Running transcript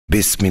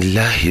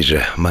বিসমিল্লাহির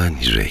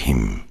রহমানির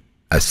রহিম।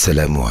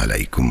 আসসালামু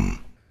আলাইকুম।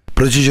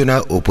 প্রযোজনা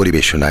ও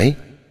পরিবেশনায়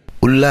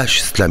উল্লাস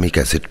Islamic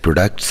asset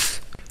products,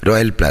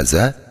 royal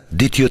plaza,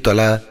 দ্বিতীয়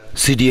তলা,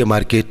 সিডিএ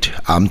মার্কেট,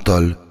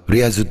 আমতল,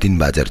 রিয়াজউদ্দিন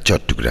বাজার,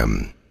 চট্টগ্রাম।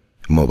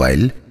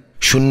 মোবাইল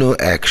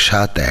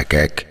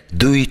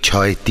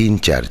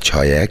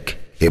 01811263461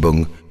 এবং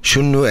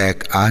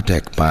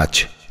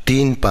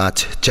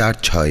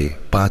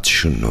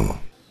 01815354650।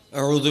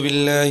 أعوذ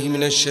بالله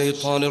من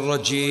الشيطان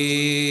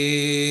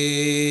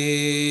الرجيم.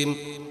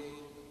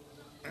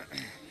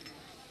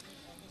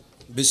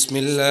 بسم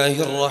الله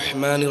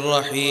الرحمن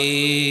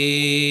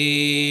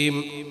الرحيم.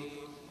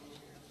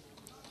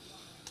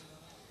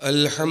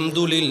 الحمد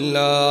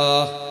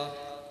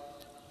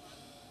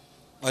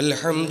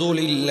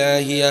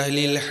لله أهل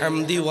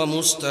الحمد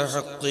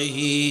ومستحقه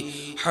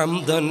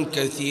حمدا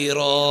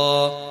كثيرا،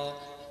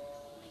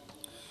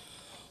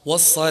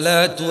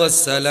 والصلاة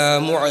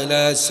والسلام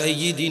على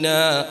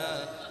سيدنا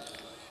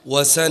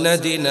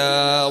وسندنا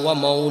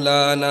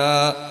ومولانا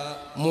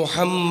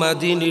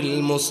محمد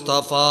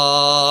المصطفى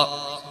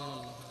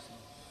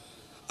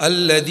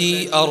الذي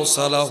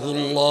أرسله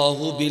الله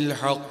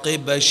بالحق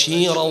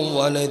بشيرا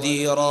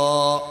ونذيرا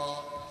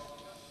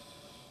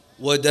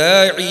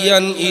وداعيا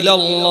إلى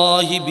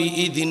الله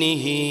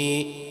بإذنه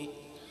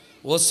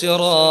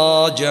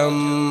وسراجا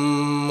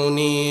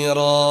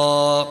منيرا،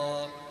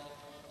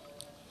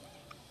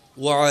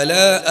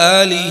 وعلى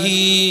آله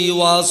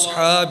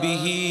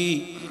وأصحابه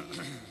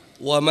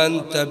ومن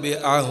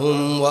تبعهم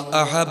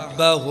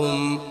وأحبهم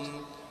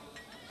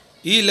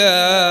إلى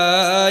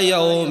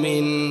يوم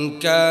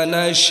كان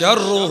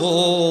شره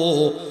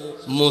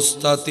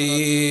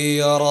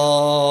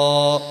مستطيرا.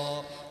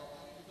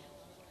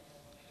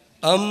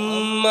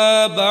 أما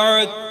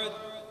بعد،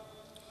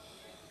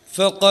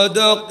 فقد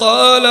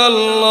قال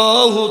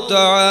الله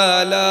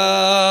تعالى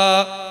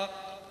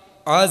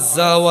عز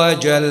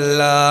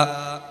وجل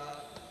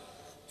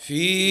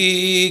في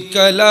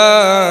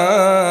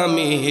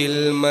كلامه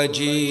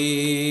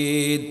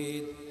المجيد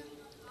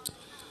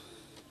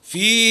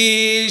في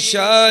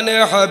شان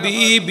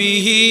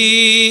حبيبه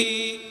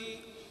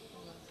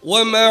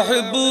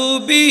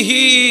ومحبوبه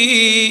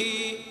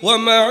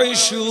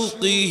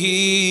ومعشوقه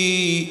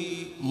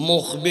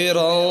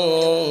مخبرا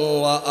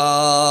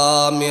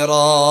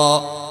وآمرا: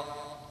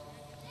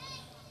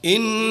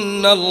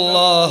 إن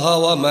الله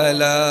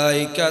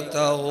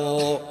وملائكته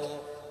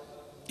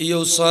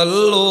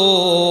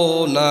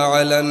يصلون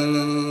على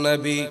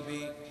النبي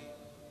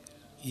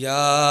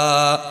يا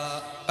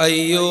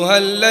أيها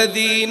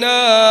الذين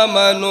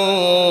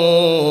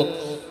آمنوا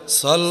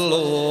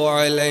صلوا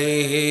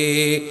عليه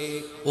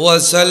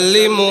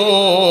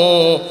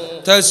وسلموا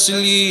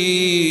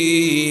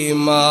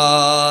تسليما.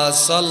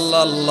 صلى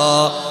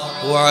الله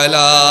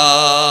على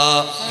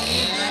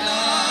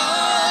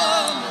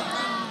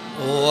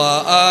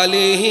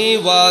وآله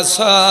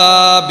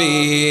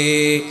وصحبه.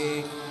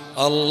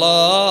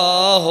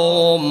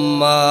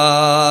 اللهم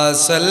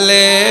صل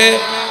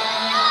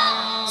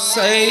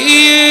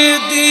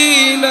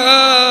سيدنا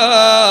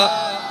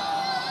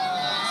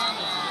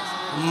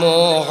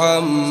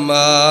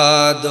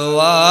محمد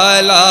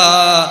وعلى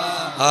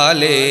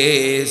آل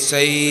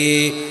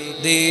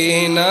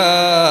سيدنا।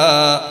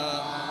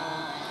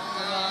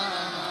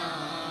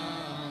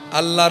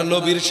 আল্লাহর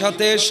নবীর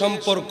সাথে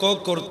সম্পর্ক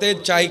করতে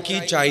চাই কি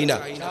চাই না?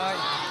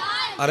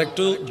 আর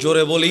একটু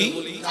জোরে বলি।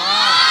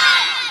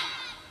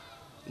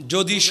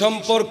 যদি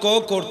সম্পর্ক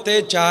করতে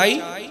চাই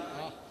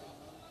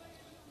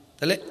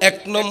তাহলে এক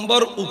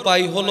নম্বর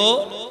উপায় হলো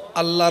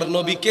আল্লাহর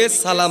নবীকে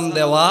সালাম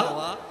দেওয়া,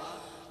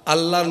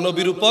 আল্লাহর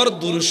নবীর উপর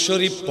দুরূদ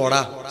শরীফ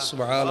পড়া।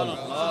 সুবহানাল্লাহ।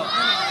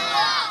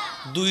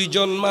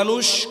 দুইজন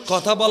মানুষ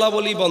কথা বলা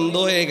বলি বন্ধ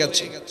হয়ে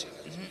গেছে,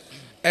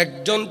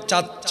 একজন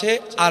চাচ্ছে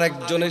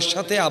আরেকজনের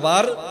সাথে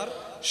আবার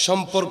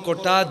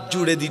সম্পর্কটা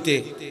জুড়ে দিতে।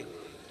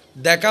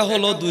 দেখা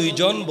হলো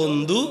দুইজন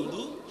বন্ধু,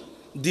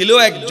 দিল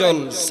একজন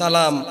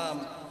সালাম,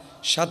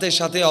 সাথে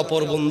সাথে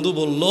অপর বন্ধু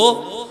বলল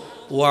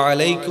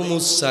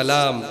ওয়ালাইকুমুস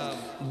সালাম।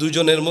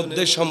 দুজনের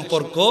মধ্যে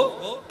সম্পর্ক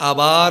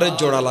আবার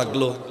জোড়া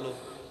লাগলো।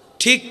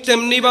 ঠিক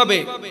তেমনি ভাবে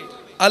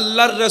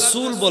আল্লাহর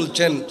রাসূল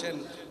বলছেন,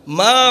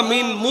 মা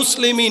মিন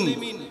মুসলিমিন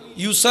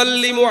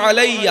ইউসাল্লিমু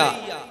আলাইয়া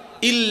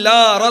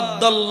ইল্লা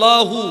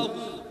রাদ্দাল্লাহু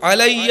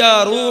আলাইয়া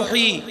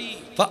রূহি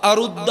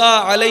ফাআরুদ্দা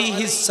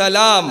আলাইহিস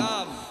সালাম।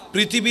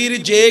 পৃথিবীর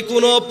যে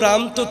কোনো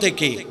প্রান্ত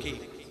থেকে,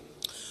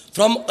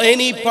 from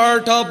any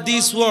part of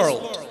this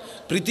world,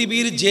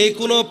 পৃথিবীর যে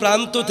কোনো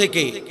প্রান্ত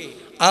থেকে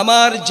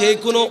আমার যে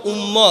কোনো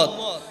উম্মত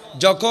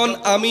যখন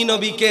আমি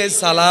নবীকে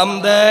সালাম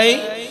দেয়,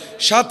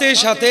 সাথে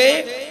সাথে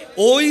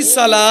ওই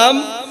সালাম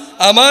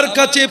আমার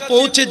কাছে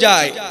পৌঁছে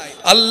যায়,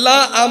 আল্লাহ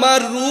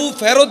আমার রূহ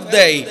ফেরত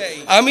দেয়,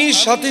 আমি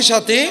সাথে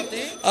সাথে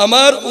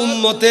আমার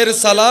উম্মতের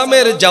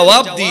সালামের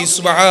জবাব দিই।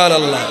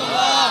 সুবহানাল্লাহ।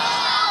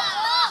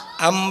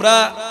 আমরা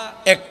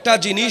একটা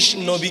জিনিস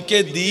নবীকে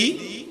দিই,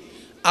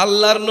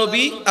 আল্লাহর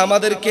নবী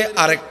আমাদেরকে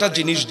আরেকটা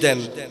জিনিস দেন।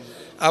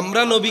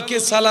 আমরা নবীকে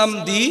সালাম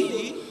দিই,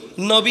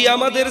 নবী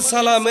আমাদের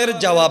সালামের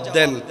জবাব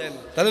দেন।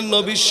 তাহলে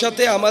নবীর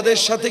সাথে আমাদের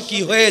সাথে কি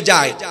হয়ে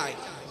যায়?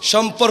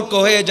 সম্পর্ক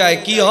হয়ে যায়।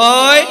 কি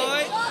হয়?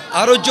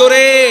 আরো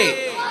জোরে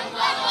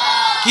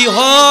কি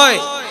হয়?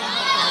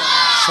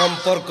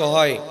 সম্পর্ক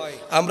হয়।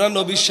 আমরা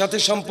নবীর সাথে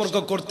সম্পর্ক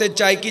করতে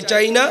চাই কি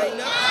চাই না?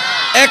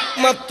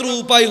 একমাত্র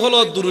উপায় হলো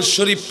দুরূদ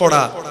শরীফ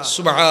পড়া।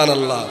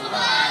 সুবহানাল্লাহ।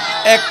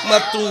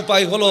 একমাত্র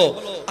উপায় হলো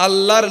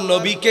আল্লাহর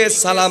নবীকে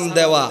সালাম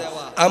দেওয়া।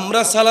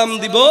 আমরা সালাম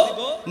দিব,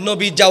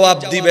 নবী জবাব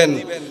দিবেন।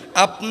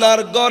 আপনার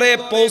ঘরে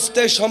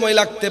পৌঁছতে সময়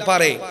লাগতে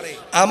পারে,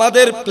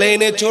 আমাদের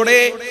প্লেনে চড়ে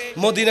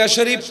মদিনা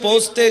শরীফ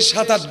পৌঁছতে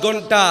 7-8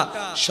 ঘন্টা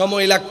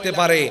সময় লাগতে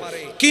পারে,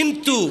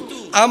 কিন্তু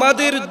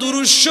আমাদের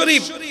দুরূদ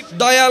শরীফ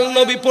দয়াল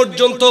নবী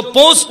পর্যন্ত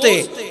পৌঁছতে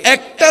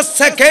 1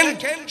 সেকেন্ড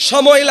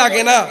সময়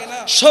লাগে না।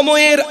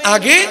 সময়ের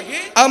আগে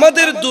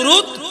আমাদের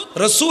দুরূদ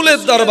রাসূলের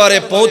দরবারে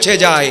পৌঁছে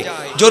যায়।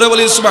 জোরে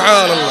বলি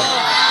সুবহানাল্লাহ।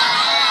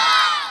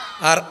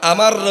 আর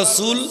আমার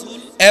রাসূল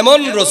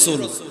এমন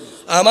রাসূল,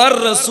 আমার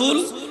রাসূল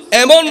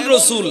এমন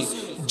রাসূল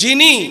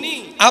যিনি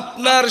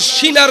আপনার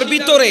সিনার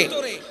ভিতরে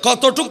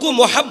কতটুকু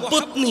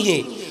মোহাব্বত নিয়ে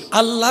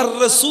আল্লাহর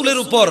রাসূলের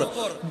উপর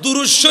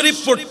দুরূদ শরীফ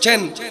পড়ছেন,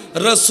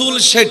 রাসূল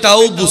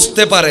সেটাও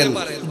বুঝতে পারেন,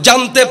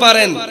 জানতে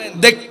পারেন,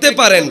 দেখতে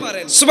পারেন।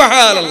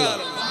 সুবহানাল্লাহ।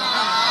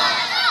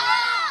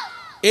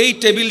 এই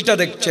টেবিলটা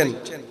দেখছেন,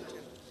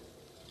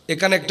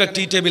 এখানে একটা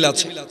টি টেবিল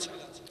আছে।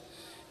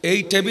 এই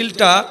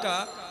টেবিলটা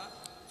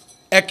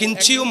 1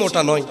 ইঞ্চিও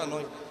মোটা নয়,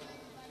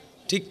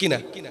 ঠিক কিনা?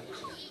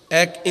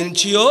 1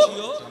 ইঞ্চিও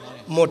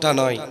মোটা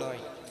নয়।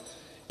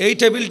 এই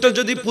টেবিলটা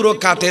যদি পুরো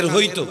কাঠের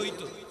হইতো,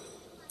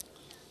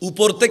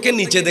 উপর থেকে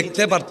নিচে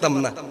দেখতে পারতাম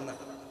না।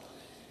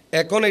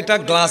 এখন এটা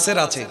গ্লাসের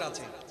আছে,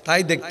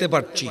 তাই দেখতে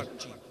পাচ্ছি।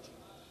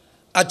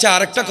 আচ্ছা,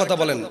 আরেকটা কথা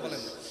বলেন,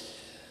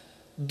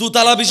 2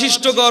 তলা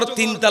বিশিষ্ট ঘর,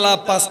 3 তলা,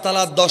 5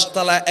 তলা, 10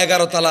 তলা,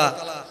 11 তলা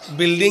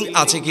বিল্ডিং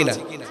আছে কিনা?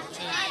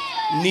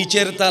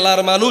 নিচের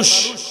তলার মানুষ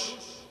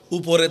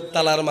উপরের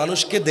তলার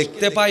মানুষকে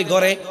দেখতে পায়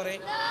ঘরে?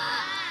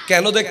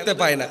 কেন দেখতে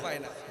পায় না?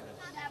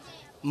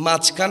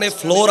 মাঝখানে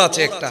ফ্লোর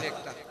আছে একটা,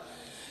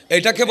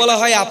 এটাকে বলা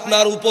হয়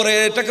আপনার উপরে,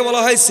 এটাকে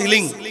বলা হয়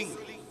সিলিং।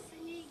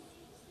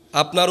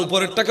 আপনার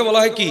উপরেরটাকে বলা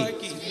হয় কি?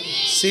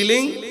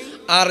 সিলিং।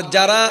 আর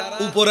যারা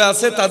উপরে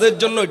আছে তাদের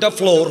জন্য এটা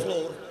ফ্লোর।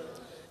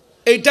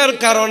 এইটার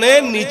কারণে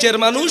নিচের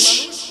মানুষ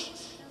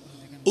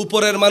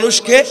উপরের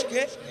মানুষকে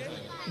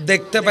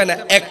দেখতে পায় না।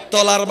 1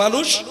 তলার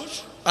মানুষ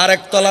আর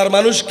 1 তলার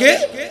মানুষকে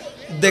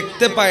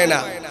দেখতে পায় না।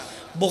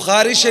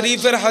 বুখারী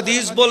শরীফের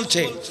হাদিস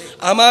বলছে,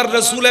 আমার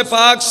রাসূল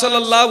পাক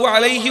সাল্লাল্লাহু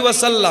আলাইহি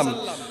ওয়াসাল্লাম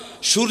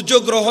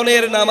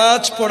সূর্যগ্রহণের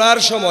নামাজ পড়ার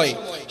সময়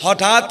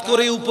হঠাৎ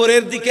করে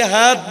উপরের দিকে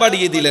হাত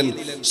বাড়িয়ে দিলেন।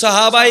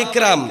 সাহাবায়ে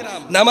কেরাম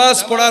নামাজ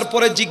পড়ার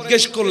পরে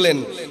জিজ্ঞেস করলেন,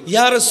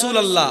 ইয়া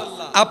রাসূলুল্লাহ,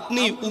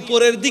 আপনি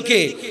উপরের দিকে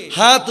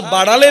হাত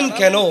বাড়ালেন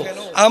কেন?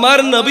 আমার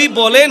নবী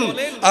বলেন,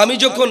 আমি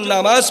যখন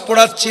নামাজ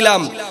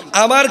পড়াচ্ছিলাম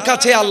আমার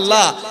কাছে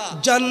আল্লাহ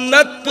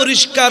জান্নাত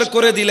পরিষ্কার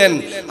করে দিলেন,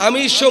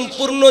 আমি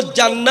সম্পূর্ণ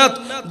জান্নাত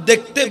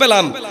দেখতে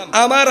পেলাম।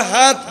 আমার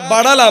হাত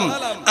বাড়ালাম,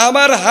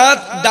 আমার হাত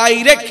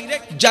ডাইরেক্ট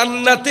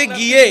জান্নাতে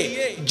গিয়ে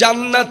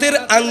জান্নাতের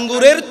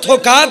আঙ্গুরের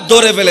থোকা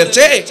ধরে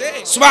ফেলেছে।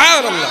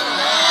 সুবহানাল্লাহ।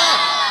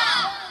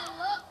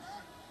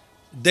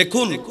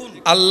 দেখুন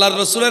আল্লাহর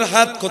রাসূলের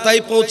হাত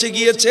কোথায় পৌঁছে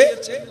গিয়েছে?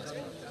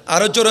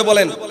 আরো জোরে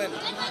বলেন,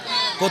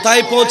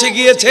 কোথায় পৌঁছে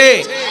গিয়েছে?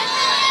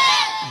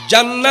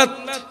 জান্নাত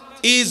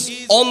ইজ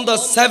অন দ্য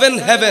 7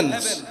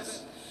 হেভেনস।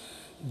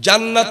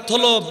 জান্নাত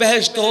হলো,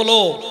 বেহেশত হলো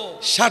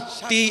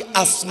 7টি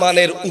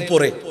আসমানের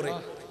উপরে।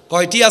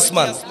 কয়টি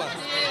আসমান?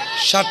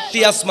 7টি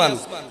আসমান।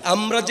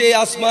 আমরা যে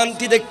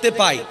আসমানটি দেখতে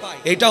পাই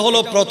এটা হলো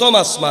প্রথম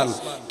আসমান,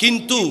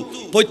 কিন্তু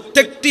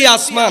প্রত্যেকটি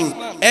আসমান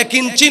 1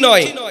 ইঞ্চি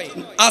নয়।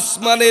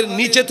 আসমানের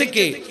নিচে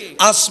থেকে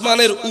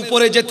আসমানের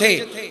উপরে যেতে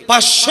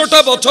 500টা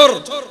বছর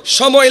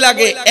সময়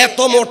লাগে, এত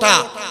মোটা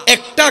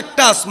একটা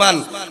একটা আসমান।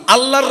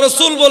 আল্লাহর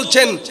রাসূল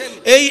বলছেন,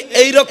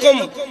 এইরকম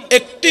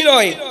একটি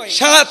নয়,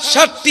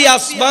 7টি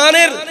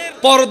আসমানের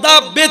পর্দা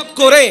ভেদ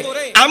করে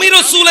আমি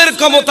রাসূলের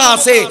ক্ষমতা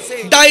আছে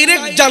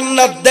ডাইরেক্ট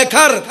জান্নাত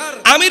দেখার।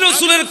 আমি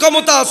রাসূলের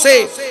ক্ষমতা আছে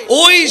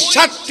ওই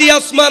 7টি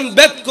আসমান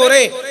ভেদ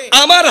করে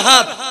আমার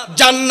হাত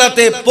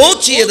জান্নাতে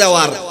পৌঁছিয়ে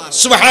দেওয়ার।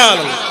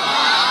 সুবহানাল্লাহ।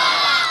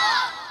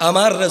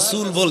 আমার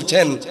রাসূল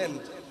বলছেন,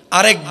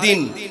 আরেকদিন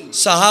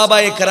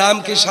সাহাবায়ে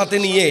কেরামকে সাথে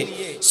নিয়ে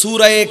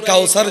সূরা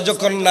কাউসার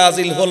যখন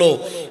নাজিল হলো,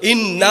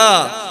 ইন্না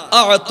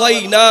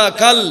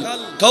আ'তাইনাকাল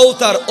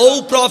কাউসার, O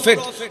prophet,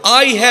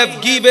 I have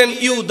given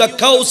you the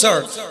Kawsar.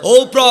 O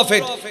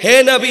prophet, হে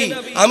নবী,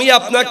 আমি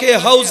আপনাকে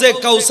হাউজে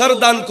কাউসার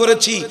দান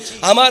করেছি।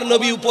 আমার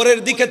নবী উপরের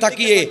দিকে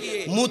তাকিয়ে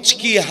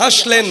মুচকি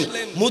হাসলেন।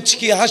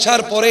 মুচকি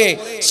হাসার পরে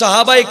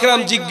সাহাবায়ে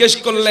কেরাম জিজ্ঞেস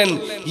করলেন,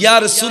 ইয়া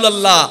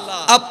রাসূলুল্লাহ,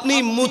 আপনি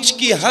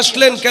মুচকি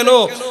হাসলেন কেন?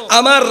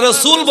 আমার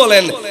রাসূল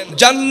বলেন,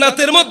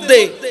 জান্নাতের মধ্যে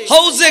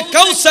হাউজে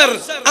কাউসার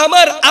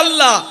আমার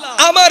আল্লাহ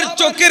আমার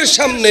চোখের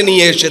সামনে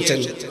নিয়ে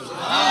এসেছেন।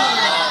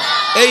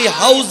 এই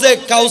হাউজে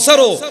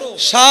কাউসারও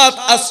 7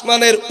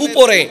 আসমানের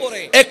উপরে,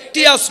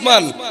 একটি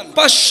আসমান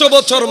 500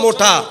 বছর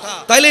মোটা।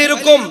 তাইলে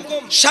এরকম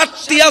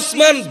 7টি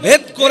আসমান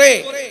ভেদ করে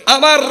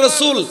আমার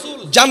রাসূল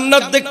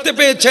জান্নাত দেখতে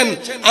পেয়েছেন।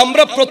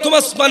 আমরা প্রথম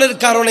আসমানের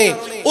কারণে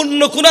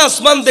অন্য কোন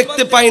আসমান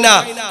দেখতে পাই না,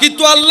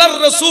 কিন্তু আল্লাহর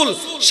রাসূল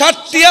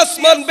 7টি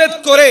আসমান ভেদ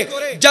করে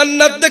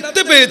জান্নাত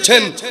দেখতে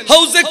পেয়েছেন,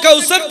 হাউজে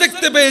কাউসার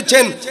দেখতে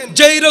পেয়েছেন।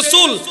 যেই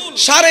রাসূল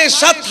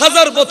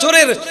 ৭,৫০০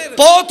 বছরের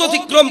পথ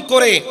অতিক্রম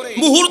করে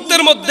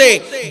মুহূর্তের মধ্যে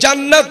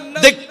জান্নাত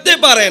দেখতে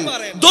পারেন,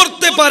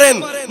 ধরতে পারেন,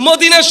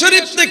 মদিনা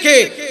শরীফ থেকে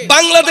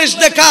বাংলাদেশ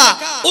দেখা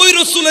ওই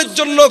রাসূলের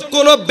জন্য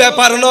কোনো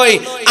ব্যাপার নয়।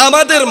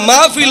 আমাদের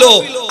মাহফিলও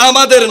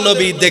আমাদের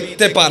নবী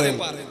দেখতে পারেন,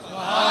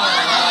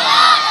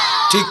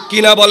 ঠিক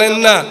কিনা বলেন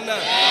না?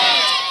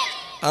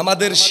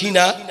 আমাদের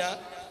সিনা,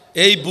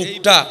 এই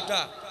বুকটা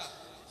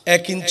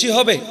 1 ইঞ্চি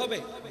হবে,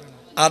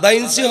 আধা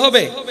ইঞ্চি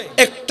হবে,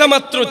 একটা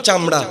মাত্র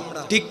চামড়া,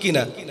 ঠিক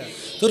কিনা?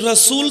 তো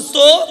রাসূল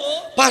তো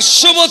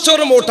 500 বছর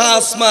মোটা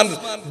আসমান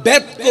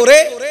ভেদ করে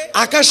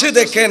আকাশে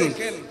দেখেন,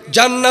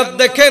 জান্নাত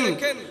দেখেন।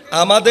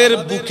 আমাদের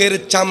বুকের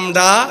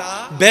চামড়া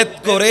ভেদ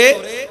করে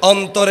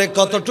অন্তরে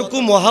কতটুকু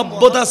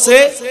মহব্বত আছে,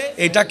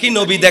 এটা কি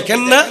নবী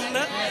দেখেন না?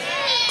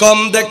 কম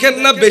দেখেন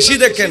না বেশি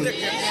দেখেন?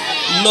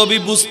 নবী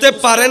বুঝতে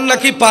পারেন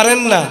নাকি পারেন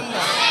না?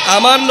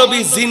 আমার নবী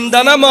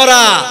জিন্দা না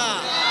মরা?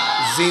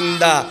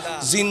 জিন্দা।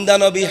 জিন্দা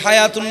নবী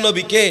হায়াতুন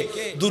নবীকে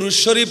দুরূদ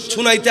শরীফ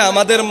শুনাইতে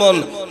আমাদের মন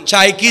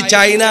চাই কি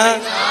চাই না?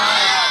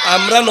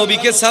 আমরা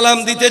নবীকে সালাম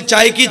দিতে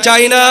চাই কি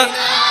চাই না?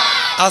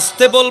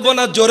 আস্তে বলবো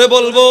না জোরে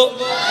বলবো?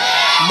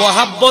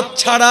 মোহাব্বত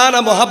ছাড়া না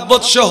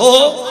মোহাব্বত সহ?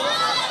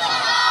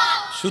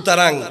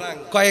 সুতরাং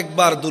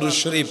কয়েকবার দুরূদ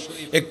শরীফ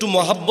একটু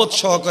মোহাব্বত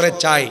সহকারে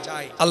চাই।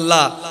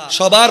 আল্লাহ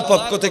সবার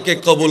পক্ষ থেকে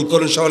কবুল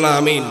করুন, সবাই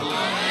আমিন।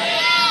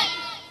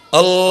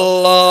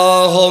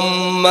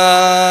 আল্লাহুম্মা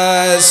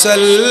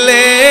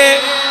সাল্লি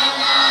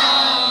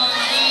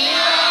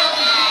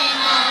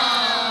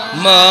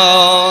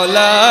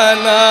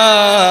মাওলানা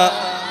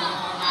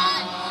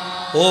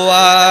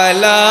ওয়া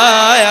আলা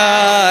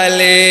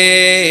আলি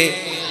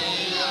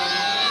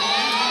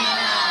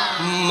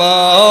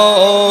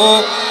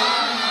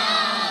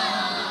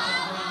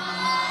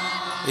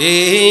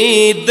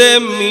ईद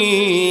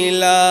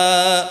मिलादुन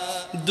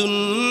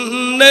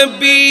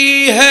नबी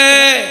है,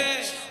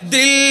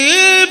 दिल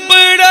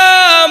बड़ा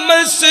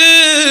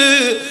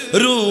मसरूर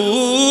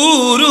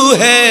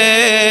है।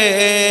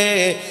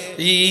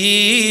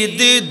 ईद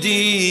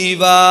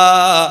दीवानों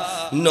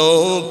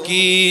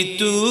की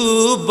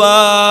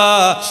तुबा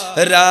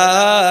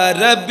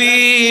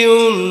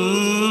रबीउन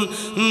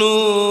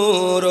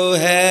नूर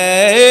है।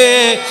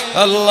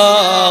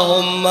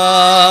 अल्लाहुम्मा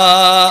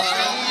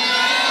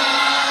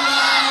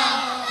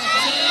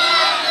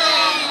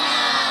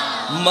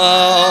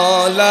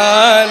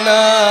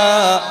मौलाना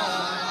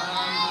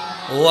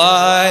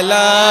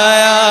वाला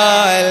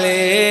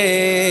आले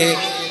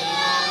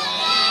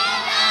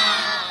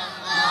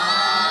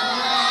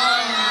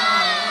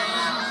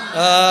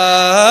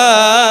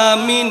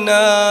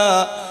आमीना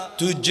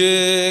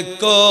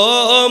तुझको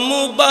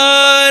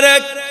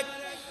मुबारक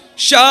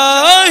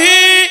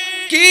शाही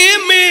की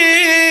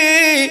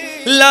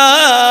मिलाद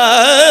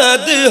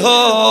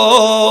हो,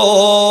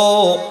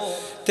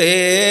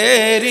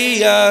 तेरी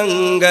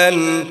आंगन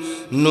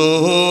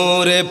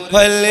नूर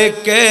फल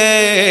के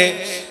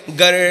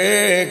घर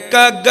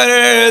का घर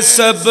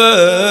सब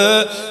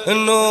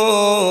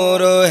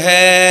नूर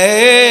है।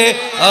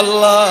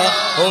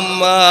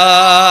 अल्लाहुम्मा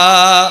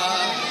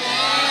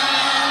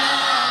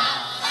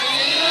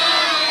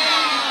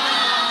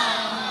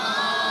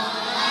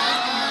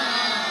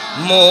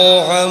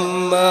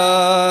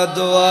मुहम्मद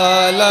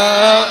वाला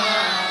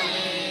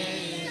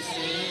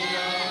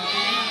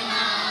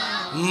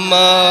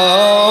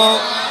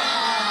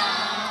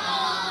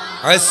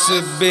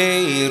हस्बी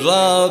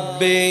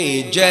रब्बी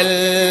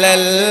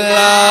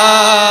जल्लल्लाह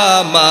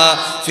मा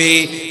फी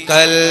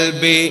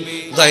कल्बी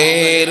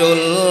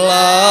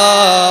गैरुल्लाह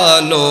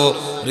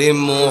नूर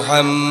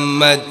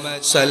मुहम्मद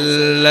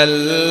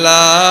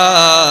सल्लल्लाह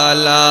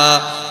ला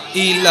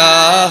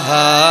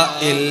इलाहा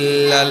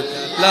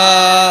इल्लल्लाह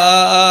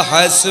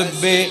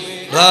हस्बी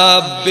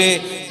रब्बी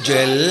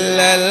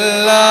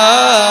जल्लल्लाह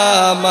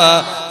मा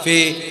फी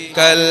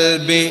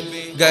कल्बी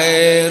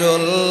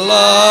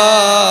गैरुल्लाह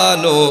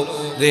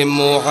नूर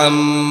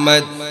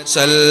मुहम्मद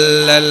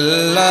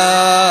सल्लल्लाह।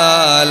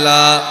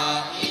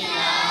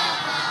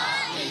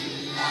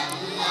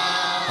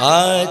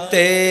 हाँ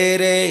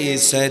तेरे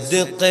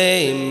सदक़े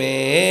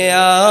में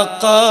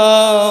आका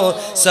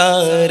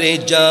सारे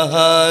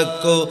जहाँ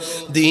को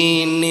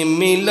दीन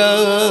मिला,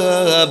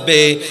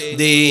 बे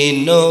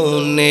दीनों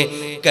ने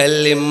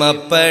कलमा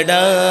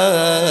पढ़ा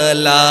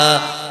ला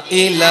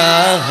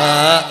इलाहा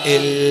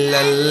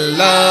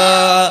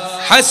इल्लल्लाह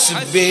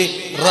हस्बी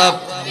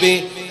रब्बी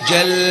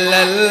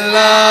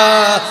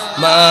जल्लल्लाह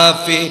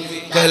माफी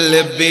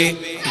कल्बी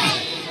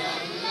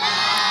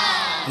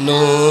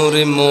नूर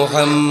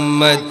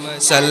मुहम्मद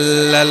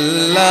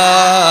सल्लल्लाह।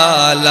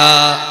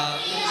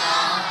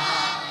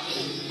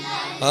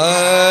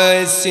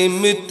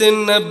 सिमत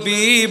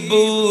नबी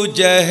बू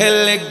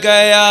जहल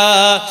गया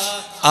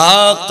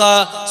आका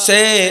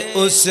से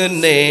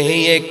उसने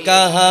ये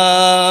कहा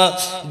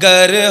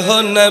गर हो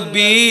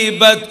नबी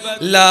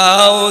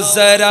बतलाओ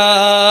जरा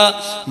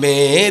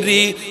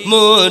मेरी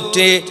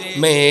मुट्ठी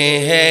में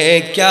है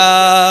क्या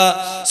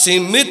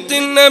सिमत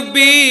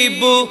नबी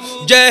बु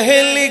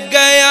जहल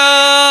गया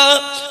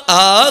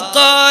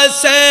आका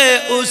से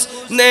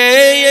उसने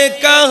ये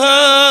कहा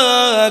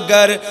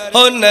अगर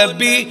हो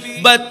नबी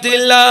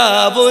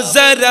बतलाओ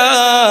जरा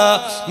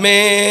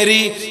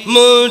मेरी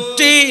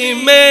मुट्ठी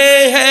में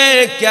है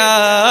क्या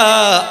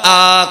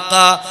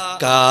आका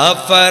का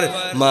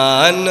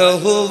फरमान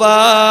हुआ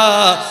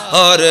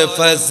और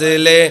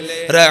फजले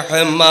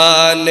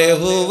रहमान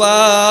हुआ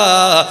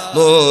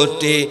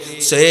मुट्ठी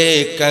से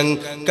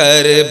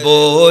कंकर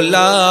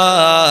बोला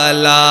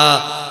ला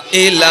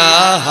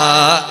इलाहा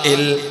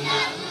इल्लल्लाह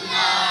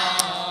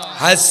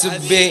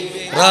हस्बी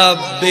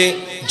रब्बी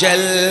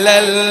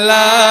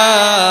जल्लल्लाह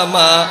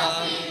मा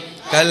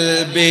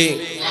कल्बी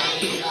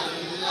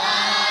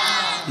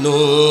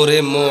नूर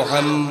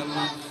मुहम्मद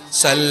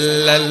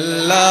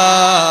सल्लल्लाहु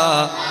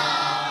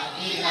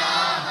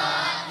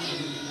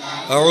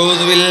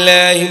अऊज़ु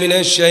बिल्लाहि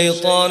मिनश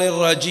शैतानिर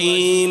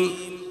रजीम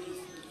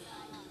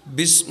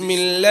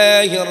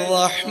बिस्मिल्लाहिर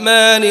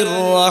रहमानिर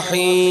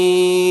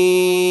रहीम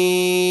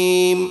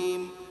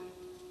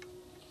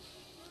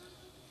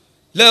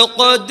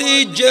लक़द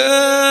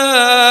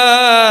जाअकुम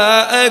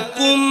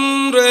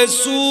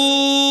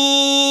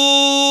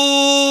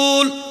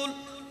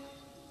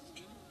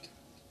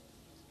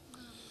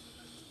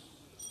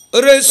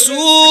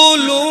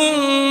रसूलुम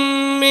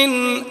मिन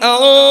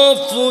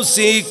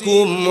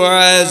अनफुसिकुम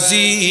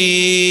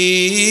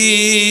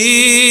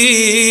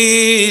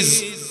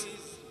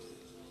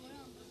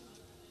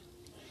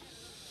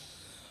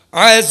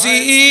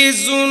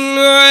अज़ीज़ुन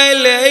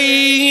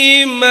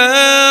अलैहि मा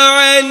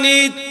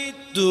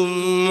अनित्तुम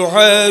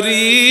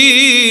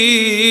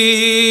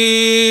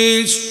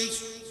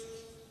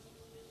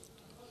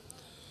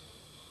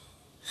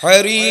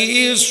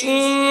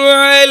हरीसुन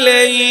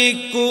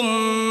अलैकुम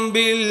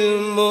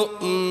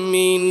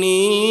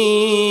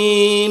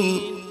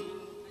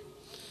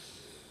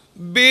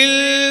बिल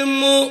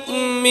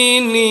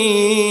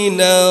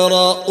मुमिनीना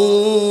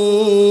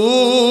रऊफुर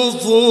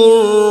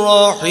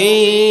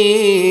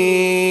रहीम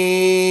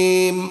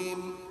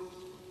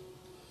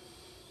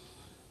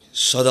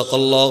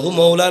सदक़ल्लाहु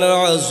मौलाना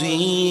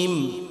अज़ीम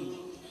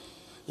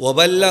व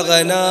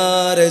बल्लगना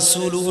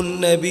रसूलुहुन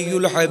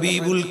नबियुल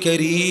हबीबुल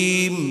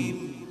करीम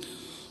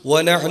व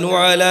नहनु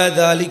अला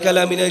ज़ालिका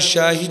लमिनश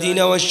शाहिदीन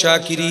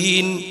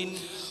वश्शाकिरीन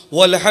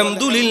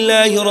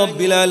वल्हम्दुलिल्लाहि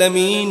रब्बिल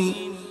आलमीन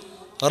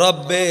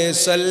रब्बे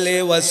सल्लि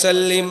व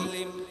सल्लिम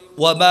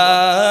व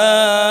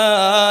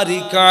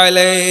बारिक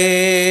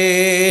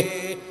अलैहि।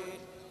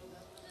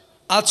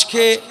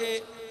 আজকে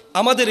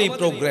আমাদের এই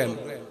প্রোগ্রাম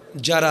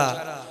যারা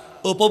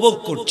উপভোগ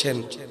করছেন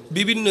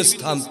বিভিন্ন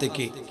স্থান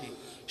থেকে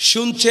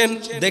শুনছেন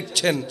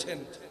দেখছেন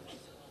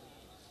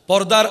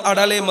পর্দার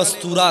আড়ালে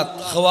মস্তুরাত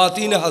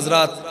খাওয়াতিন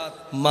হযরত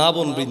মা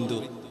বোন বৃন্দ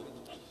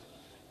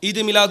ঈদ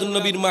মিলাদুন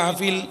নবীর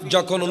মাহফিল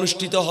যখন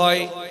অনুষ্ঠিত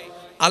হয়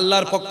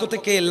আল্লাহর পক্ষ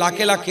থেকে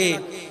লাখে লাখে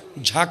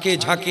ঝাঁকে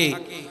ঝাঁকে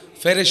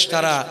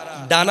ফেরেশতারা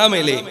ডানা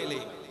মেলে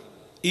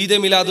ঈদ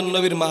মিলাদুন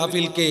নবীর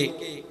মাহফিলকে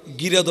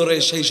ঘিরে ধরে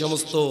সেই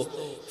সমস্ত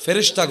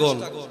ফেরেশতাগণ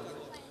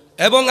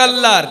এবং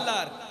আল্লাহর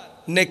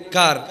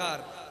নেককার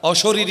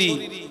অশরীরী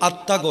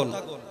আত্মাগণ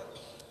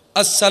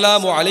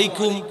আসসালামু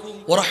আলাইকুম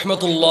ওয়া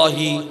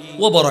রাহমাতুল্লাহি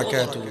ওয়া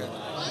বারাকাতুহু।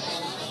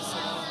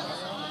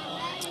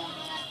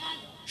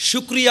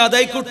 শুকরিয়া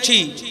আদায় করছি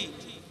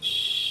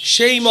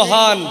সেই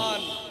মহান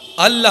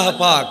আল্লাহ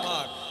পাক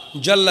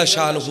জাল্লা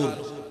শানুহুর,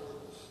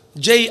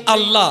 যেই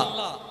আল্লাহ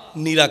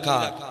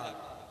নিরাকার,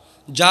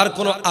 যার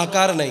কোনো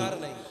আকার নেই,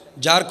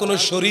 যার কোনো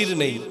শরীর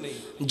নেই,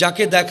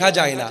 যাকে দেখা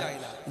যায় না,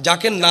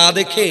 যাকে না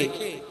দেখে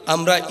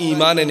আমরা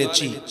ঈমান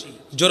এনেছি।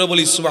 জোরে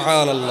বলি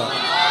সুবহানাল্লাহ।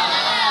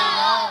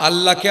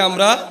 আল্লাহকে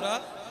আমরা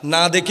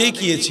না দেখেই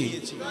কিয়েছি,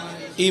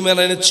 ঈমান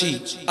এনেছি।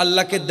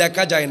 আল্লাহকে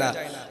দেখা যায় না,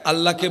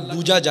 আল্লাহকে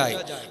বুঝা যায়,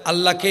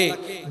 আল্লাহকে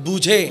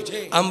বুঝে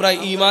আমরা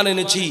ঈমান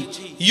এনেছি।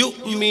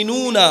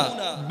 ইউমিনুনা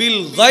বিল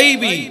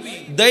গায়বি,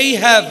 they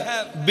have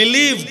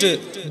believed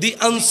the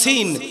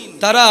unseen,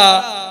 তারা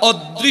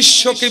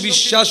অদৃশ্যকে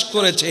বিশ্বাস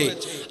করেছে।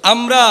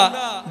 আমরা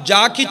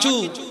যা কিছু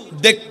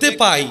দেখতে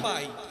পাই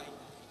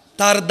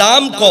তার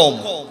দাম কম,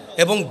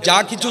 এবং যা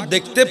কিছু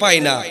দেখতে পাই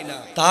না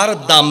তার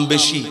দাম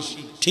বেশি।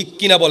 ঠিক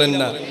কিনা বলেন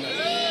না?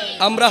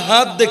 আমরা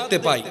হাত দেখতে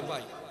পাই,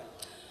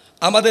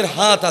 আমাদের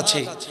হাত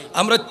আছে,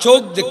 আমরা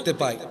চোখ দেখতে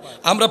পাই,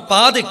 আমরা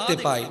পা দেখতে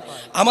পাই,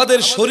 আমাদের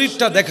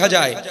শরীরটা দেখা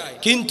যায়,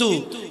 কিন্তু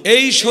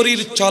এই শরীর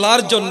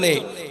চলার জন্য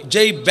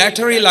যেই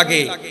ব্যাটারি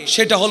লাগে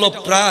সেটা হলো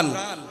প্রাণ।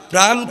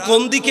 প্রাণ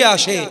কোন দিকে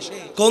আসে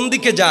কোন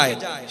দিকে যায়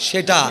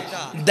সেটা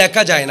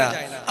দেখা যায় না।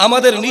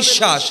 আমাদের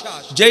নিঃশ্বাস,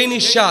 যেই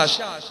নিঃশ্বাস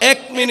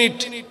 1 মিনিট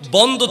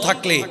বন্ধ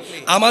থাকলে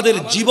আমাদের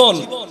জীবন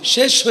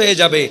শেষ হয়ে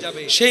যাবে,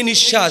 সেই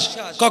নিঃশ্বাস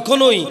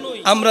কখনোই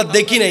আমরা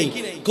দেখি নাই।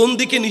 কোন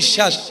দিকে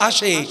নিঃশ্বাস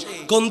আসে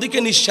কোন দিকে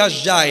নিঃশ্বাস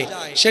যায়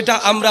সেটা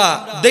আমরা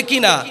দেখি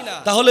না।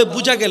 তাহলে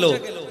বোঝা গেল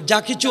যা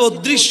কিছু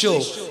অদৃশ্য,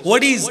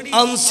 what is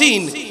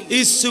unseen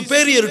is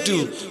superior to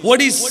what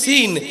is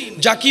seen,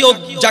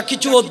 যা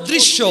কিছু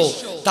অদৃশ্য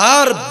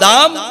তার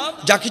দাম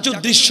যা কিছু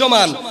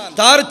দৃশ্যমান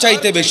তার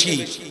চাইতে বেশি।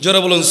 জোরে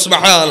বলুন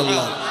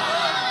সুবহানাল্লাহ।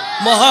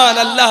 মহান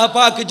আল্লাহ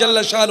পাক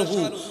জাল্লা শানুহু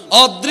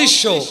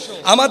অদৃশ্য।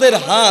 আমাদের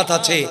হাত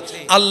আছে,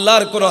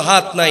 আল্লাহর কোনো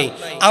হাত নাই।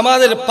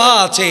 আমাদের পা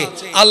আছে,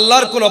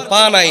 আল্লাহর কোনো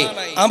পা নাই।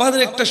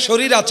 আমাদের একটা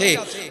শরীর আছে,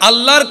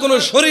 আল্লাহর কোনো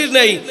শরীর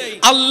নেই।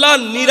 আল্লাহ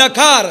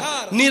নিরাকার,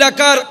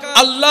 নিরাকার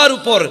আল্লাহর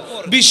উপর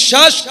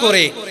বিশ্বাস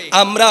করে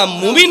আমরা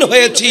মুমিন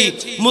হয়েছি,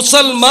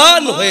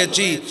 মুসলমান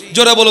হয়েছি।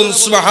 জোরে বলুন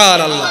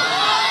সুবহানাল্লাহ।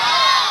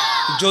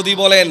 যদি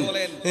বলেন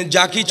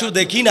যা কিছু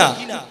দেখি না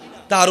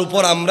তার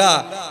উপর আমরা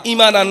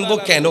ঈমান আনবো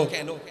কেন?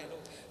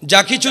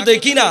 যা কিছু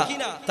দেখি না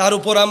তার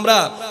উপর আমরা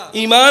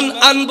ঈমান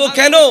আনবো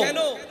কেন?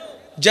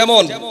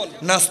 যেমন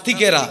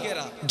নাস্তিকেরা,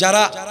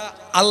 যারা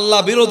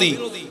আল্লাহ বিরোধী,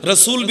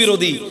 রাসূল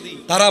বিরোধী,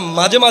 তারা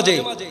মাঝে মাঝে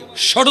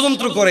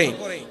ষড়যন্ত্র করে।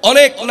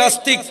 অনেক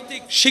নাস্তিক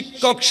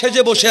শিক্ষক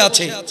সেজে বসে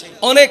আছে,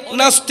 অনেক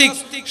নাস্তিক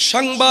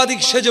সাংবাদিক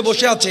সেজে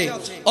বসে আছে,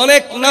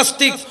 অনেক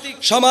নাস্তিক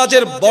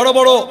সমাজের বড়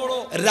বড়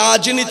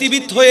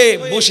রাজনীতিবিদ হয়ে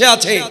বসে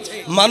আছে।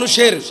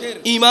 মানুষের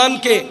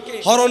ঈমানকে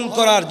হরণ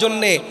করার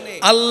জন্যে,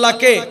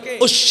 আল্লাহকে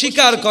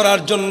অস্বীকার করার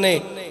জন্যে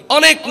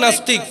অনেক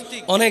নাস্তিক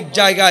অনেক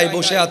জায়গায়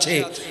বসে আছে।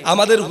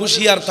 আমাদের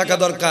হুঁশিয়ার থাকা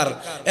দরকার।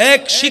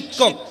 এক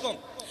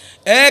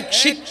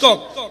শিক্ষক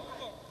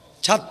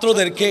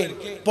ছাত্রদেরকে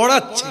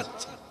পড়াচ্ছে,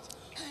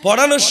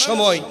 পড়ানোর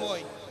সময়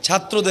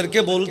ছাত্রদেরকে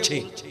বলছে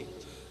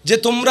যে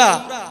তোমরা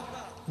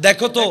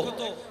দেখো তো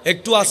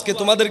একটু, আজকে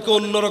তোমাদেরকে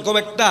অন্যরকম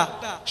একটা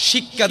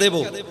শিক্ষা দেব।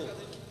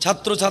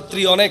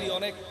 ছাত্রছাত্রী অনেক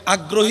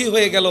আগ্রহী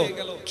হয়ে গেল,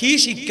 কি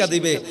শিক্ষা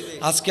দিবে?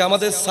 আজকে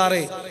আমাদের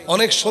স্যারে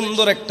অনেক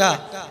সুন্দর একটা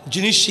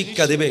জিনিস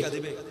শিক্ষা দেবে।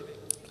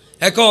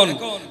 এখন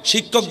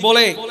শিক্ষক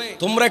বলে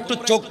তোমরা একটু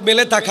চোখ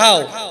মেলে তাকাও,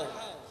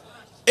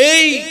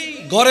 এই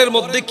ঘরের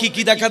মধ্যে কি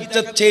কি দেখা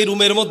যাচ্ছে এই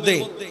রুমের মধ্যে?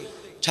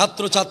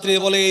 ছাত্রছাত্রী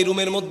বলে এই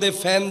রুমের মধ্যে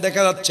ফ্যান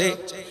দেখা যাচ্ছে,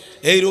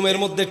 এই রুমের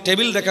মধ্যে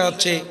টেবিল দেখা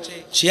যাচ্ছে,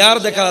 চেয়ার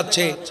দেখা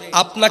যাচ্ছে,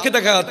 আপনাকে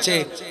দেখা যাচ্ছে,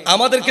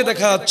 আমাদেরকে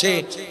দেখা যাচ্ছে,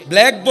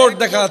 ব্ল্যাকবোর্ড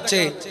দেখা যাচ্ছে,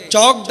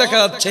 চক দেখা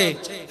যাচ্ছে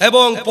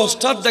এবং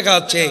পোস্টার দেখা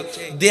যাচ্ছে,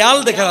 দেয়াল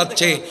দেখা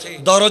যাচ্ছে,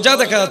 দরজা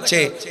দেখা যাচ্ছে,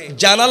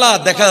 জানালা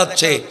দেখা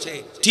যাচ্ছে।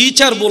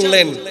 টিচার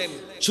বললেন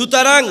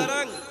সুতরাং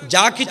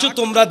যা কিছু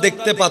তোমরা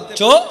দেখতে পাচ্ছ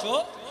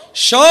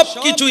সব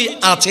কিছুই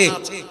আছে,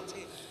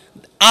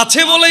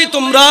 আছে বলেই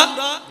তোমরা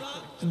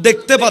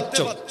দেখতে পাচ্ছ,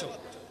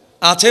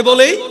 আছে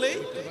বলেই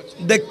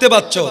দেখতে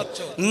পাচ্ছ,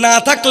 না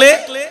থাকলে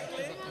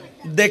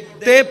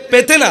দেখতে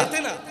পেতে না।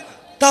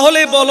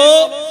 তাহলে বলো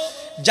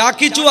যা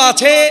কিছু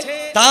আছে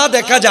তা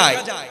দেখা যায়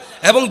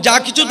এবং যা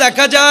কিছু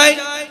দেখা যায়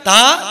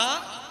তা,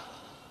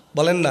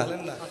 বলেন না,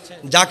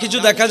 যা কিছু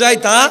দেখা যায়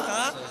তা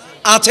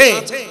আছে।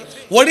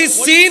 What is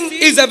seen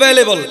is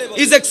available,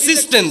 is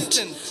existent.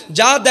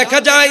 যা দেখা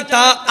যায়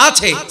তা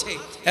আছে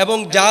এবং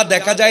যা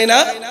দেখা যায় না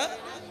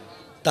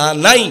তা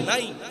নাই।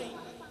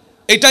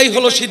 এটাই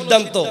হলো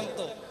সিদ্ধান্ত।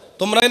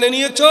 তোমরা মেনে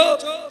নিয়েছো?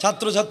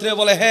 ছাত্রছাত্রীরা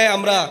বলে হ্যাঁ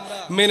আমরা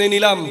মেনে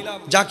নিলাম,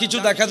 যা কিছু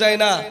দেখা যায়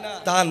না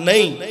তা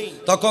নেই।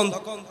 তখন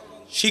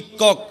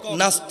শিক্ষক,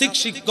 নাস্তিক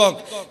শিক্ষক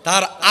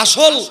তার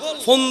আসল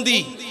ফন্দি,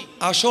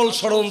 আসল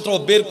ষড়যন্ত্র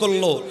বের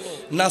করলো।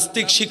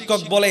 নাস্তিক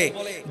শিক্ষক বলে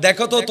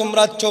দেখো তো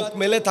তোমরা চোখ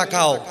মেলে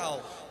তাকাও,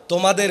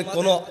 তোমাদের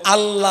কোনো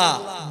আল্লাহ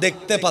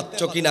দেখতে পাচ্ছ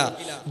কিনা?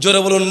 জোরে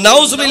বলুন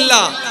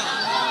নাউজুবিল্লাহ।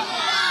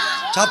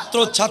 ছাত্র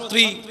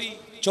ছাত্রী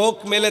চোখ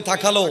মেলে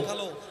তাকালো,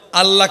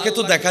 আল্লাহকে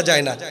তো দেখা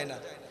যায় না,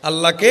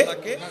 আল্লাহকে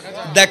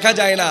দেখা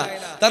যায় না।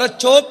 তারা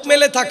চোখ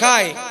মেলে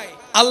তাকায়,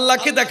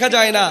 আল্লাহকে দেখা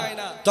যায় না।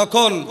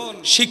 তখন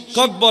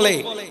শিক্ষক বলে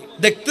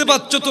দেখতে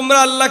পাচ্ছ তোমরা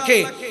আল্লাহকে?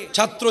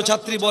 ছাত্র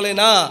ছাত্রী বলে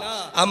না,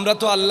 আমরা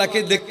তো আল্লাহকে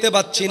দেখতে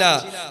পাচ্ছি না।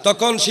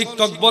 তখন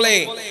শিক্ষক বলে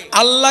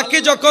আল্লাহকে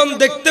যখন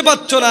দেখতে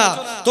পাচ্ছ না,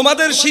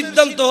 তোমাদের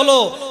সিদ্ধান্ত হলো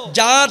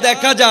যা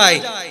দেখা যায়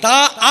তা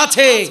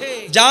আছে,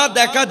 যা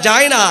দেখা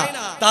যায় না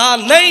তা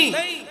নেই।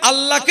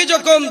 আল্লাহকে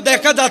যখন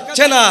দেখা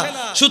যাচ্ছে না,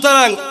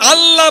 সুতরাং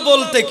আল্লাহ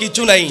বলতে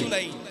কিছু নাই।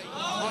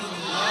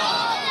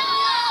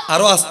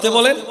 আরো আসতে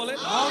বলেন।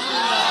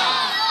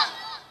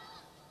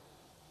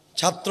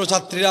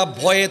 ছাত্রছাত্রীরা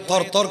ভয়ে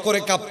থরথর করে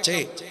কাঁপছে।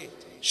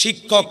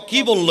 শিক্ষক কি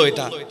বলল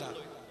এটা?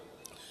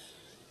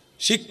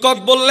 শিক্ষক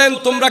বললেন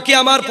তোমরা কি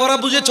আমার পড়া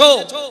বুঝেছো?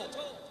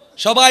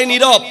 সবাই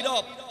নীরব।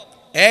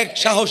 এক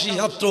সাহসী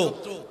ছাত্র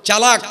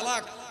চালাক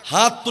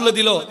হাত তুলে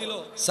দিল,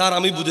 স্যার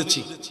আমি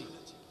বুঝেছি।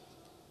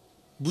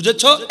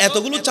 বুঝেছো?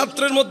 এতগুলো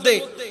ছাত্রের মধ্যে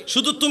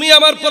শুধু তুমি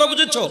আমার পড়া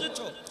বুঝেছো?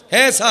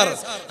 হ্যাঁ স্যার,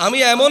 আমি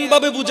এমন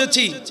ভাবে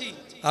বুঝেছি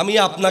আমি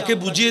আপনাকে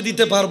বুঝিয়ে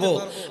দিতে পারবো,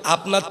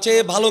 আপনার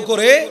চেয়ে ভালো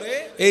করে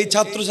এই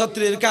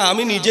ছাত্রছাত্রীদেরকে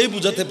আমি নিজেই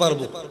বুঝাতে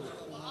পারবো।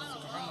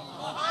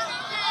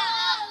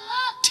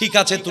 ঠিক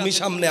আছে তুমি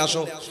সামনে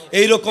আসো,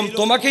 এইরকম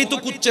তোমাকেই তো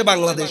খুঁজছে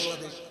বাংলাদেশ,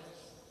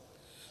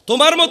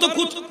 তোমার মতো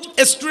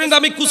স্টুডেন্ট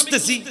আমি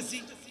খুঁজতেছি।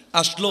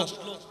 আসলো,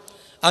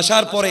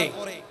 আসার পরে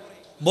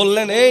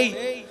বললেন এই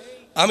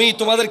আমি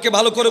তোমাদেরকে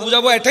ভালো করে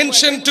বুঝাবো,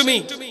 অ্যাটেনশন টু মি,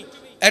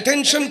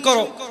 অ্যাটেনশন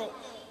করো।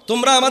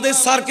 তোমরা আমাদের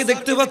স্যারকে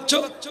দেখতে পাচ্ছ?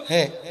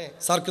 হ্যাঁ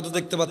স্যারকে তো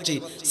দেখতে পাচ্ছি,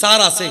 স্যার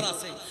আছে।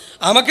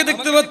 আমাকে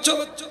দেখতে পাচ্ছ?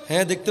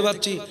 হ্যাঁ দেখতে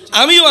পাচ্ছি,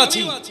 আমিও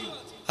আছি।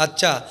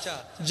 আচ্ছা,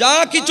 যা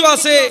কিছু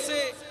আছে,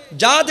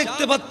 যা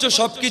দেখতে পাচ্ছ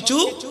সবকিছু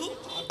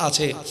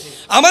আছে।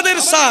 আমাদের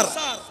স্যার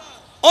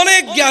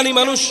অনেক জ্ঞানী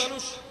মানুষ,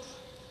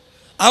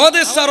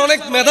 আমাদের স্যার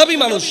অনেক মেধাবী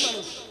মানুষ,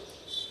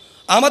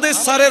 আমাদের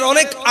স্যারের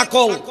অনেক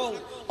আকল,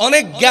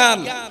 অনেক জ্ঞান,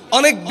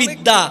 অনেক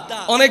বিদ্যা,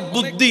 অনেক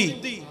বুদ্ধি।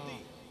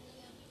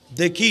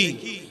 দেখি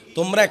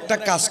তোমরা একটা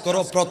কাজ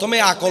করো, প্রথমে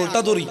আকলটা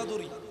ধরি।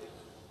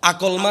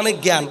 আকল মানে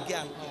জ্ঞান,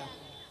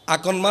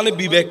 আকল মানে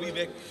বিবেক।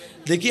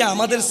 দেখি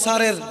আমাদের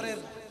স্যারের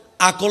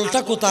আকলটা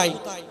কোথায়,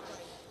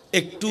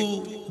 একটু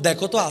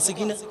দেখো তো আছে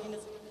কিনা।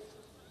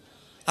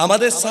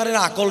 আমাদের স্যারের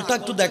আকলটা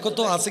একটু দেখো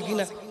তো আছে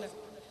কিনা।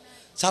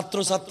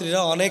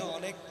 ছাত্রছাত্রীরা অনেক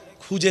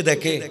খুঁজে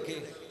দেখে,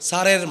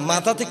 স্যারের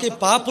মাথা থেকে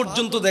পা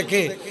পর্যন্ত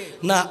দেখে,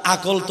 না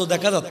আকল তো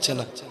দেখা যাচ্ছে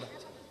না।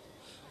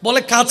 বলে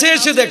কাছে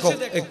এসে দেখো,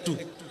 একটু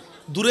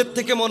দূরের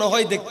থেকে মনে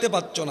হয় দেখতে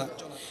পাচ্ছ না,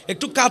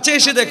 একটু কাছে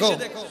এসে দেখো।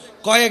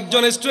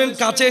 কয়েকজন স্টুডেন্ট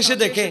কাছে এসে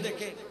দেখে,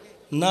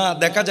 না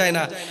দেখা যায়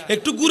না।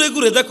 একটু ঘুরে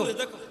ঘুরে দেখো,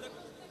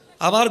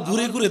 আবার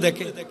ঘুরে ঘুরে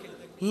দেখে,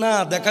 না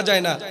দেখা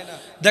যায় না।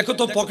 দেখো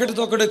তো পকেটে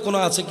টকেটে কোনো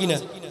আছে কিনা।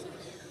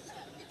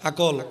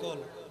 আকল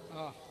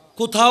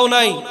কোথাও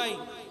নাই।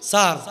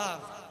 স্যার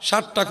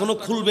শার্টটা কোনো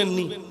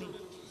খুলবেননি,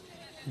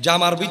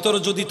 জামার ভিতরে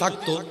যদি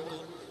থাকতো।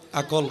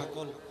 আকল।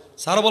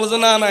 স্যার বলে যে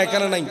না না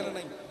এখানে নাই,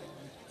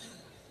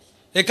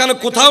 এখানে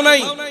কোথাও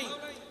নাই।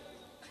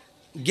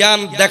 জ্ঞান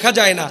দেখা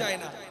যায় না,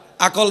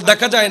 আকল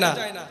দেখা যায় না।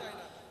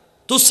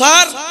 তো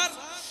স্যার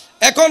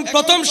এখন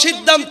প্রথম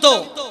সিদ্ধান্ত,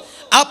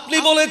 আপনি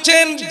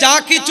বলেছেন যা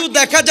কিছু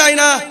দেখা যায়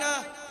না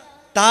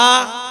তা,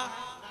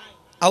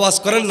 আওয়াজ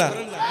করেন না,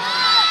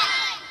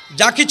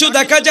 যা কিছু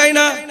দেখা যায়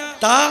না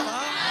তা,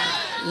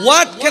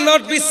 what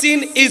cannot be seen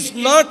is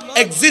not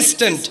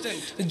existent,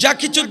 যা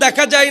কিছু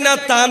দেখা যায় না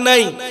তা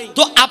নাই।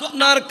 তো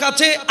আপনার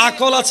কাছে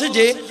আকল আছে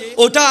যে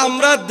ওটা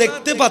আমরা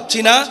দেখতে পাচ্ছি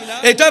না,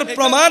 এটার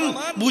প্রমাণ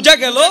বুঝা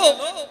গেল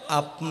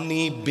আপনি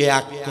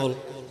ব্যাকল।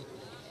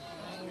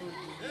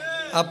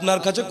 আপনার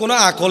কাছে কোনো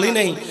আকলই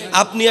নেই,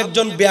 আপনি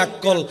একজন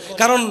ব্যাকল।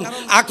 কারণ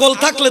আকল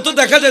থাকলে তো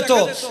দেখা যেত।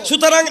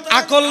 সুতরাং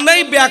আকল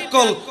নেই,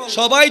 ব্যাকল।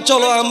 সবাই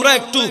চলো আমরা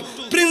একটু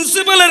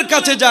প্রিন্সিপালের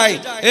কাছে যাই।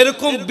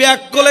 এরকম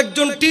ব্যাকল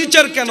একজন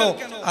টিচার কেন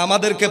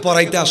আমাদেরকে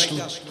পড়াইতে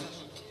আসলো?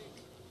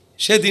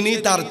 সেদিনই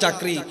তার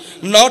চাকরি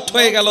নট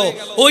হয়ে গেল।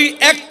 ওই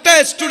একটা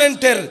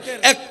স্টুডেন্টের,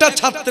 একটা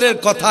ছাত্রের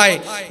কথায়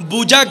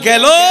বুঝা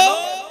গেল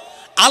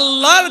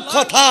আল্লাহর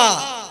কথা,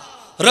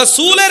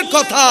 রাসূলের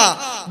কথা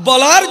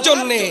বলার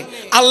জন্য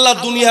আল্লাহ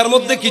দুনিয়ার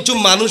মধ্যে কিছু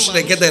মানুষ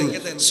রেখে দেন।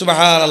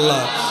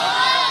 সুবহানাল্লাহ।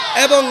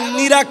 এবং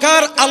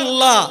নিরাকার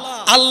আল্লাহ,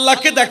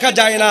 আল্লাহকে দেখা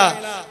যায় না,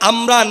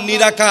 আমরা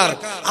নিরাকার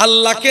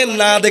আল্লাহকে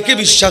না দেখে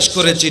বিশ্বাস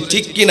করেছি,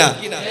 ঠিক কিনা?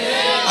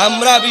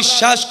 আমরা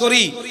বিশ্বাস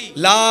করি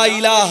লা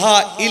ইলাহা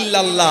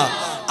ইল্লাল্লাহ,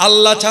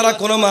 আল্লাহ ছাড়া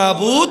কোনো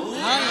মাবুদ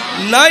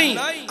নাই,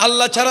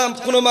 আল্লাহ ছাড়া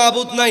কোনো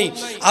মাবুদ নাই।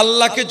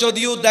 আল্লাহকে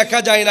যদিও দেখা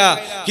যায় না,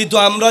 কিন্তু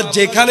আমরা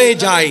যেখানে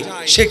যাই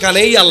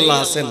সেখানেই আল্লাহ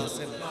আছেন,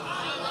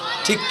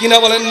 ঠিক কিনা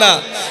বলেন না?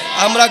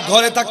 আমরা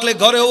ঘরে থাকলে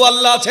ঘরেও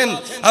আল্লাহ আছেন,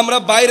 আমরা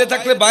বাইরে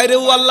থাকলে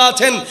বাইরেও আল্লাহ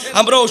আছেন,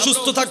 আমরা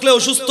অসুস্থ থাকলে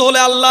অসুস্থ হলে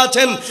আল্লাহ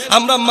আছেন,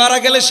 আমরা মারা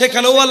গেলে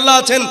সেখানেও আল্লাহ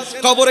আছেন,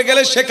 কবরে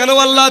গেলে সেখানেও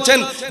আল্লাহ আছেন,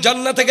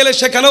 জান্নাতে গেলে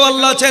সেখানেও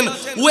আল্লাহ আছেন।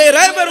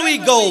 wherever we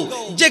go,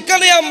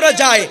 যেখানে আমরা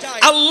যাই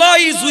আল্লাহ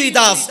ইজ উইথ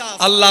আস,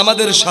 আল্লাহ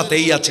আমাদের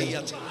সাথেই আছে।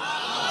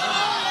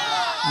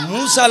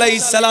 मूसा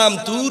अलैहिस्सालाम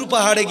তুর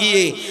পাহাড়ে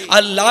গিয়ে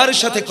আল্লাহর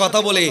সাথে কথা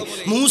বলে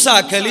मूसा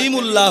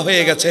কলিমুল্লাহ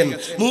হয়ে গেছেন।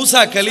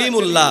 मूसा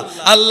কলিমুল্লাহ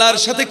আল্লাহর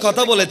সাথে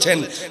কথা বলেছেন,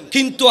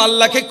 কিন্তু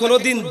আল্লাহকে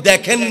কোনোদিন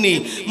দেখেননি।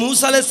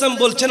 मूसा আলাইহিসসালাম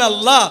বলছেন,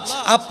 আল্লাহ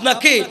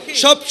আপনাকে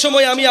সব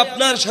সময় আমি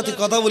আপনার সাথে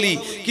কথা বলি,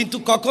 কিন্তু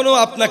কখনো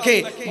আপনাকে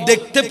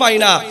দেখতে পাই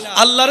না।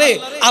 আল্লাহ রে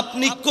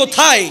আপনি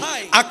কোথায়?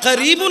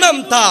 আকরিবুন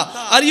আনতা,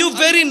 are you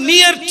very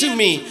near to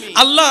me.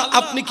 আল্লাহ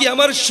আপনি কি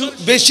আমার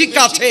বেশি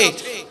কাছে?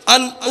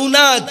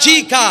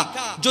 আনুনাজিকা,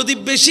 যদি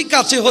বেশি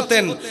কাছে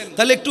হতেন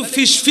তাহলে একটু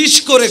ফিসফিস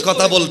করে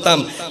কথা বলতাম,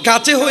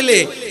 কাছে হইলে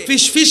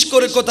ফিসফিস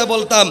করে কথা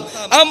বলতাম।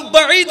 আম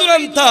বাঈদুন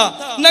আনতা,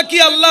 নাকি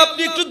আল্লাহ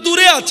আপনি একটু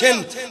দূরে আছেন?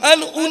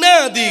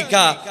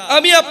 আনুনাদিকা,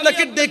 আমি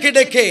আপনাকে ডেকে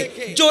ডেকে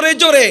জোরে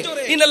জোরে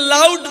ইন আ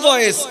লাউড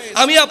ভয়েস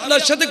আমি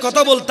আপনার সাথে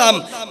কথা বলতাম।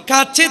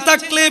 কাছে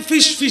থাকলে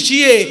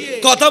ফিসফিসিয়ে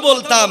কথা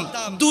বলতাম,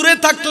 দূরে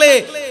থাকলে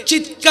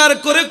চিৎকার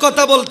করে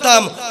কথা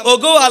বলতাম।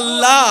 ওগো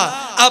আল্লাহ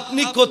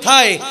আপনি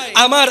কোথায়?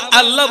 আমার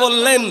আল্লাহ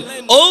বললেন,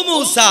 ও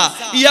মূসা,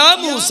 ইয়া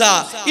মূসা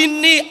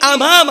ইন্নী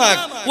আমামাক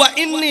ওয়া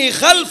ইন্নী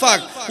খালফাক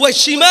ওয়া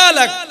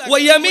শিমালাক ওয়া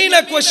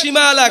ইয়ামিনাক ওয়া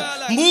শিমালাক।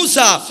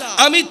 মূসা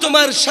আমি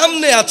তোমার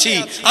সামনে আছি,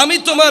 আমি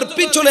তোমার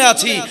পিছনে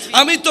আছি,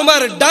 আমি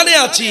তোমার ডানে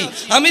আছি,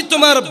 আমি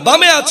তোমার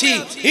বামে আছি।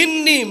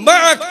 ইন্নী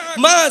মাআক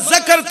মা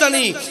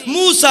যাকারতানি।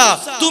 মূসা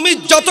তুমি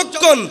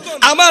যতক্ষণ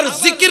আমার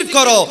জিকির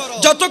করো,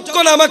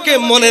 যতক্ষণ আমাকে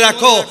মনে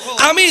রাখো,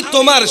 আমি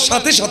তোমার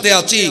সাথে সাথে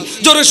আছি।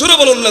 জোরে সুরে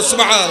বলুন না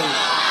সুবহানাল্লাহ।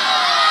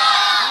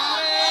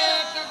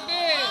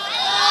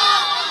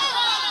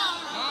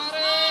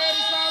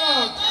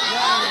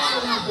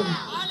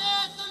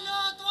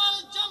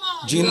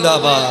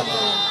 জিন্দাবাদ,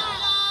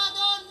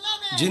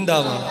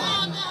 জিন্দাবাদ,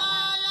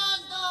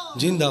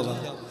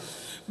 জিন্দাবাদ।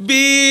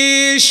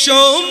 বিশ্ব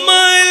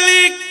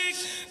মালিক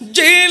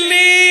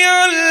যিনি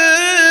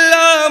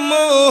আল্লাহ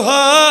মহান,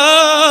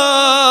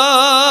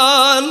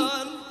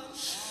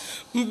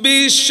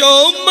 বিশ্ব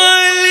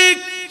মালিক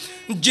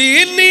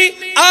যিনি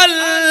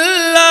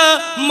আল্লাহ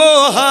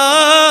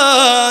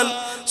মহান,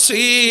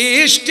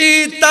 সৃষ্টি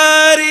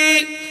তারি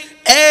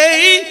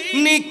এই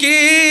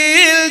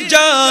নিখিল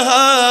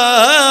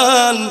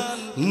জাহান,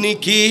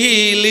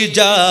 নিখিল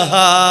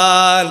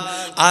জাহান।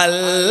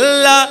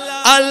 আল্লাহ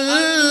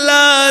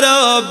আল্লাহ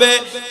রবে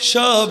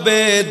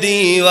সবে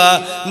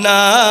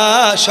দিওয়ানা,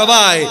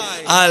 সবাই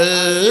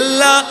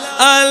আল্লাহ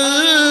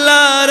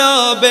আল্লাহ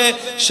রবে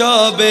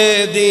সবে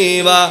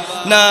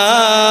দিওয়ানা।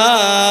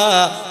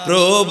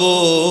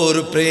 প্রভুর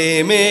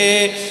প্রেমে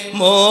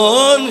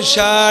মন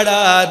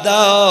সাড়া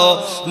দাও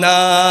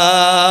না,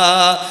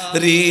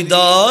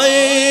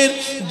 হৃদয়ের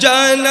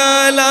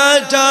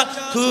জানালাটা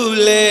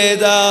খুলে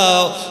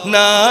দাও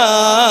না,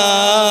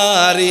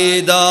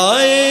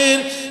 হৃদয়ের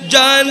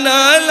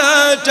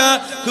জানালাটা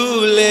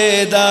খুলে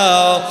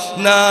দাও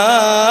না।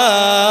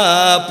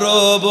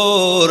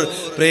 প্রভুর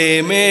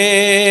প্রেমে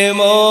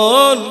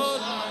মন,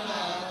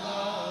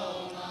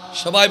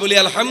 সবাই বলি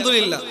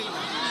আলহামদুলিল্লাহ,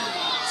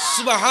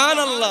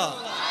 সুবহানাল্লাহ,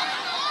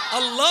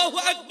 আল্লাহু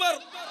আকবার।